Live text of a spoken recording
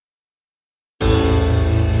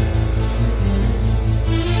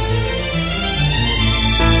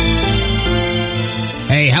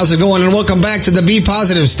How's it going? And welcome back to the Be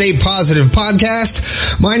Positive, Stay Positive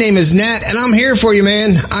podcast. My name is Nat, and I'm here for you,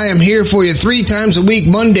 man. I am here for you 3 times a week,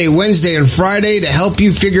 Monday, Wednesday, and Friday, to help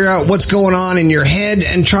you figure out what's going on in your head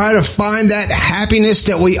and try to find that happiness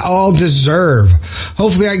that we all deserve.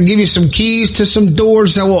 Hopefully, I can give you some keys to some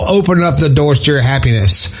doors that will open up the doors to your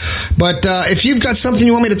happiness. But if you've got something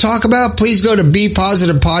you want me to talk about, please go to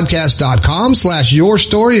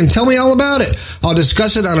bepositivepodcast.com/yourstory and tell me all about it. I'll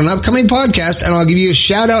discuss it on an upcoming podcast, and I'll give you a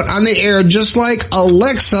shout out on the air, just like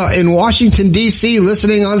Alexa in Washington, D.C.,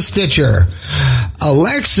 listening on Stitcher.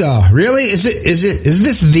 Alexa, really? Is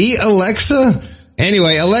this the Alexa?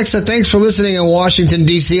 Anyway, Alexa, thanks for listening in Washington,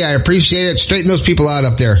 D.C. I appreciate it. Straighten those people out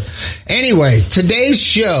up there. Anyway, today's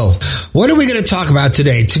show. What are we going to talk about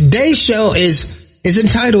today? Today's show is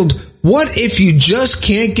entitled, What If You Just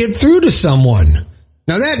Can't Get Through to Someone?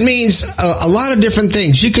 Now that means a lot of different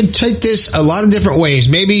things. You could take this a lot of different ways.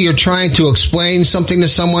 Maybe you're trying to explain something to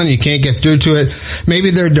someone, you can't get through to it. Maybe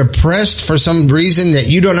they're depressed for some reason that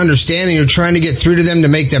you don't understand and you're trying to get through to them to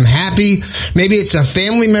make them happy. Maybe it's a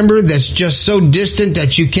family member that's just so distant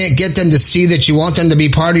that you can't get them to see that you want them to be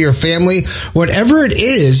part of your family. Whatever it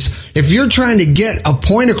is, if you're trying to get a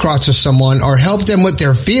point across to someone or help them with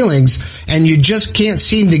their feelings and you just can't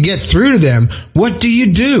seem to get through to them, what do you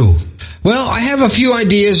do? Well, I have a few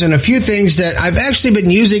ideas and a few things that I've actually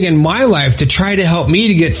been using in my life to try to help me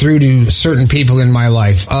to get through to certain people in my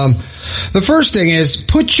life. The first thing is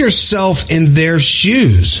put yourself in their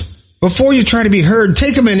shoes. Before you try to be heard,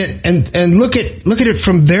 take a minute and look at it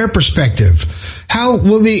from their perspective. How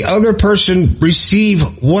will the other person receive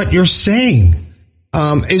what you're saying?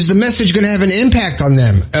 Is the message going to have an impact on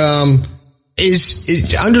them? Is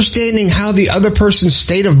understanding how the other person's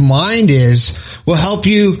state of mind will help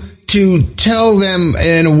you to tell them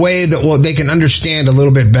in a way that they can understand a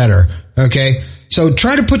little bit better. Okay? So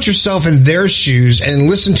try to put yourself in their shoes and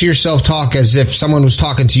listen to yourself talk as if someone was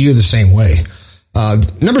talking to you the same way.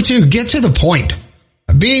 Number 2, get to the point.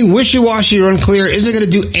 Being wishy-washy or unclear isn't going to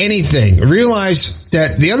do anything. Realize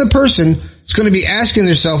that the other person is going to be asking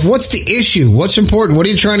themselves, what's the issue? What's important? What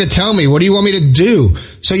are you trying to tell me? What do you want me to do?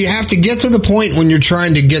 So you have to get to the point when you're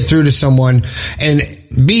trying to get through to someone and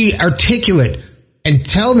be articulate and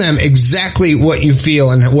tell them exactly what you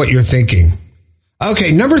feel and what you're thinking.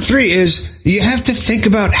 Okay, number 3 is you have to think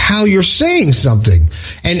about how you're saying something.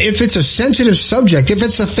 And if it's a sensitive subject, if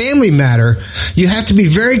it's a family matter, you have to be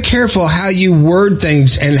very careful how you word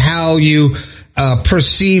things and how you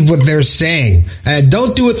perceive what they're saying.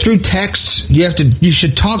 Don't do it through texts. You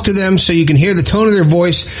should talk to them so you can hear the tone of their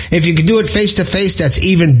voice. If you can do it face to face, that's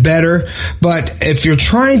even better. But if you're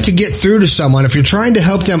trying to get through to someone, if you're trying to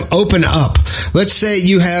help them open up, let's say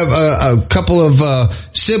you have a couple of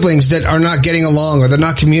siblings that are not getting along or they're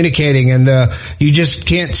not communicating and you just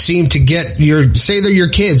can't seem to get say they're your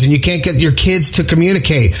kids and you can't get your kids to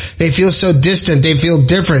communicate. They feel so distant. They feel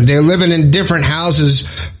different. They're living in different houses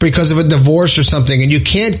because of a divorce or something, and you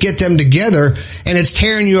can't get them together, and it's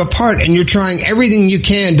tearing you apart, and you're trying everything you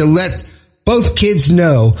can to let both kids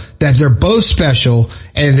know that they're both special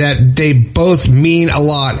and that they both mean a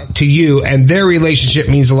lot to you, and their relationship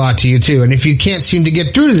means a lot to you too. And if you can't seem to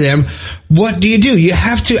get through to them, what do? You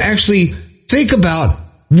have to actually think about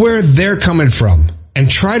where they're coming from and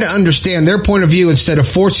try to understand their point of view instead of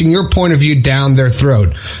forcing your point of view down their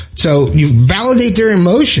throat. So you validate their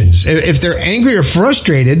emotions. If they're angry or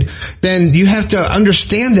frustrated, then you have to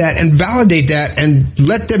understand that and validate that and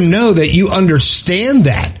let them know that you understand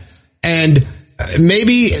that. And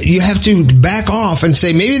maybe you have to back off and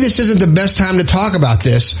say, maybe this isn't the best time to talk about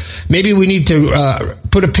this. Maybe we need to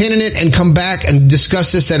put a pin in it and come back and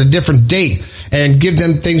discuss this at a different date and give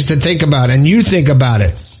them things to think about, and you think about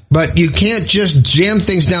it. But you can't just jam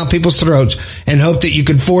things down people's throats and hope that you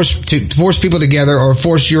can force people together or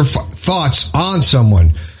force your thoughts on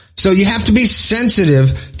someone. So you have to be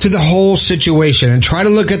sensitive to the whole situation and try to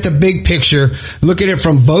look at the big picture, look at it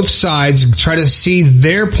from both sides, try to see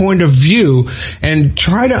their point of view and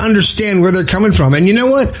try to understand where they're coming from. And you know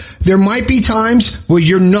what? There might be times where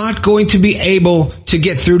you're not going to be able to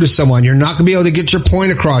get through to someone. You're not going to be able to get your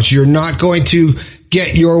point across. You're not going to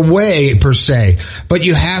get your way per se. But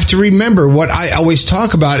you have to remember what I always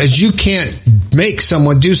talk about is you can't make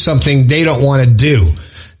someone do something they don't want to do.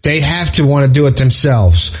 They have to want to do it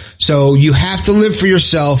themselves. So you have to live for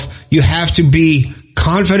yourself. You have to be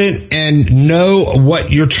confident and know what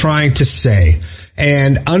you're trying to say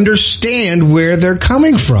and understand where they're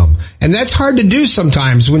coming from. And that's hard to do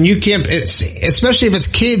sometimes when you can't, especially if it's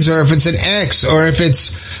kids or if it's an ex or if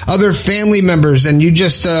it's other family members and you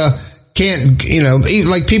just, can't,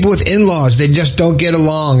 like people with in-laws, they just don't get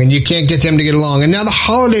along and you can't get them to get along. And now the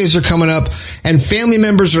holidays are coming up and family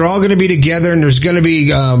members are all going to be together and there's going to be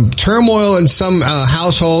turmoil in some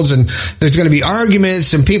households and there's going to be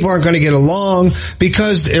arguments and people aren't going to get along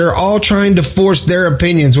because they're all trying to force their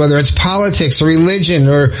opinions, whether it's politics or religion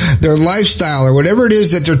or their lifestyle or whatever it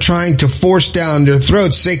is that they're trying to force down their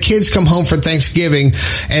throats. Say kids come home for Thanksgiving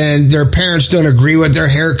and their parents don't agree with their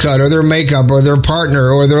haircut or their makeup or their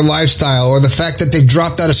partner or their lifestyle, or the fact that they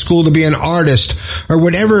dropped out of school to be an artist or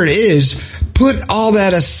whatever it is. Put all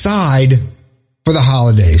that aside for the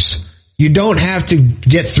holidays. You don't have to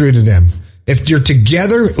get through to them. If you're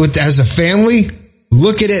together as a family,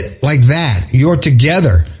 look at it like that. You're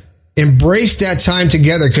together. Embrace that time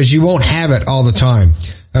together because you won't have it all the time.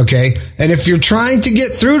 Okay? And if you're trying to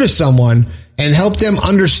get through to someone and help them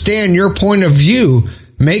understand your point of view,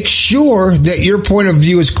 make sure that your point of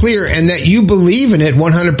view is clear and that you believe in it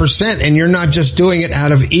 100% and you're not just doing it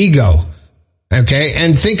out of ego. Okay?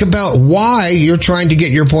 And think about why you're trying to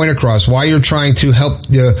get your point across, why you're trying to help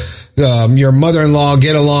your mother-in-law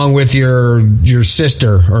get along with your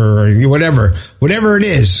sister or whatever it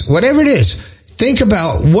is. Think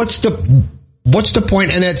about what's the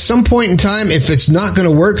point. And at some point in time, if it's not going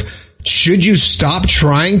to work, should you stop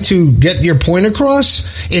trying to get your point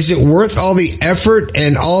across? Is it worth all the effort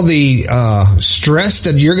and all the stress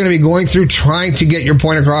that you're going to be going through trying to get your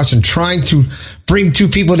point across and trying to bring two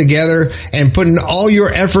people together and putting all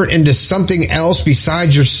your effort into something else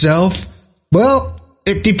besides yourself? Well,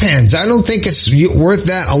 it depends. I don't think it's worth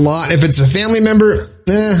that a lot. If it's a family member,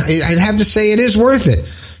 I'd have to say it is worth it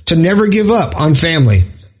to never give up on family.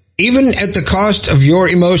 Even at the cost of your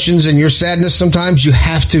emotions and your sadness, sometimes you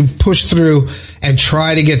have to push through and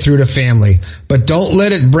try to get through to family. But don't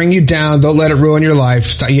let it bring you down. Don't let it ruin your life.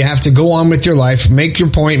 So you have to go on with your life, make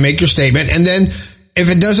your point, make your statement. And then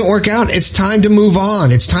if it doesn't work out, it's time to move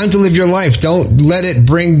on. It's time to live your life. Don't let it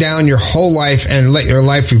bring down your whole life and let your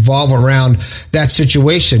life revolve around that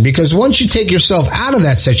situation. Because once you take yourself out of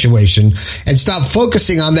that situation and stop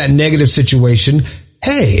focusing on that negative situation,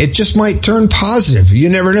 hey, it just might turn positive. You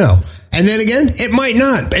never know. And then again, it might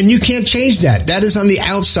not. And you can't change that. That is on the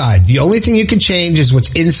outside. The only thing you can change is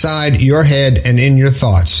what's inside your head and in your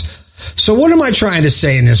thoughts. So what am I trying to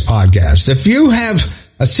say in this podcast? If you have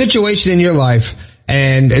a situation in your life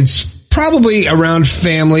and it's probably around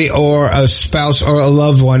family or a spouse or a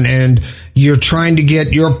loved one and you're trying to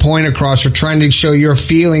get your point across or trying to show your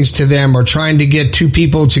feelings to them or trying to get two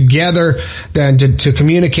people together then to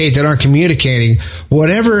communicate that aren't communicating,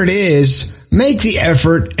 whatever it is, make the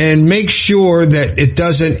effort and make sure that it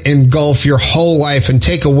doesn't engulf your whole life and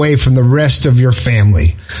take away from the rest of your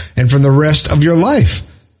family and from the rest of your life.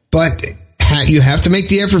 But you have to make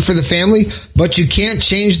the effort for the family, but you can't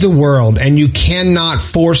change the world and you cannot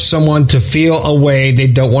force someone to feel a way they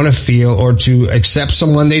don't want to feel or to accept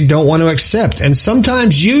someone they don't want to accept. And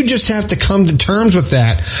sometimes you just have to come to terms with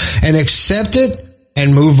that and accept it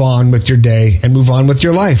and move on with your day and move on with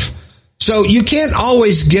your life. So you can't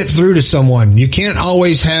always get through to someone. You can't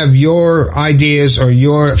always have your ideas or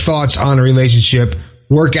your thoughts on a relationship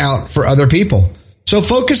work out for other people. So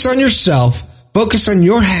focus on yourself. Focus on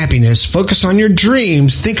your happiness. Focus on your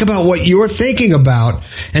dreams. Think about what you're thinking about.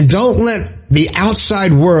 And don't let the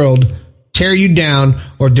outside world tear you down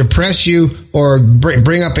or depress you or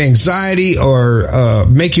bring up anxiety or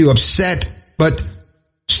make you upset. But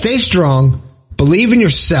stay strong. Believe in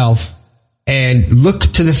yourself. And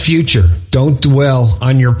look to the future. Don't dwell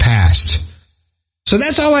on your past. So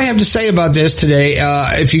that's all I have to say about this today.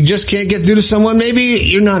 If you just can't get through to someone, maybe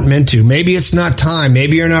you're not meant to. Maybe it's not time.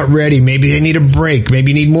 Maybe you're not ready. Maybe they need a break.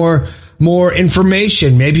 Maybe you need more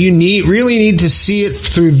information. Maybe you really need to see it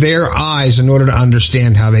through their eyes in order to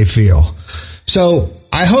understand how they feel. So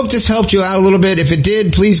I hope this helped you out a little bit. If it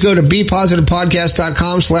did, please go to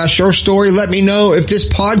bepositivepodcast.com/short-story. Let me know if this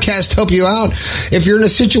podcast helped you out, if you're in a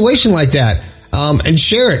situation like that, and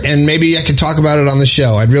share it. And maybe I could talk about it on the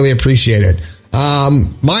show. I'd really appreciate it.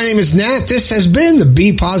 My name is Nat. This has been the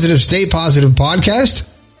Be Positive, Stay Positive podcast.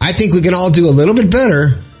 I think we can all do a little bit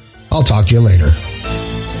better. I'll talk to you later.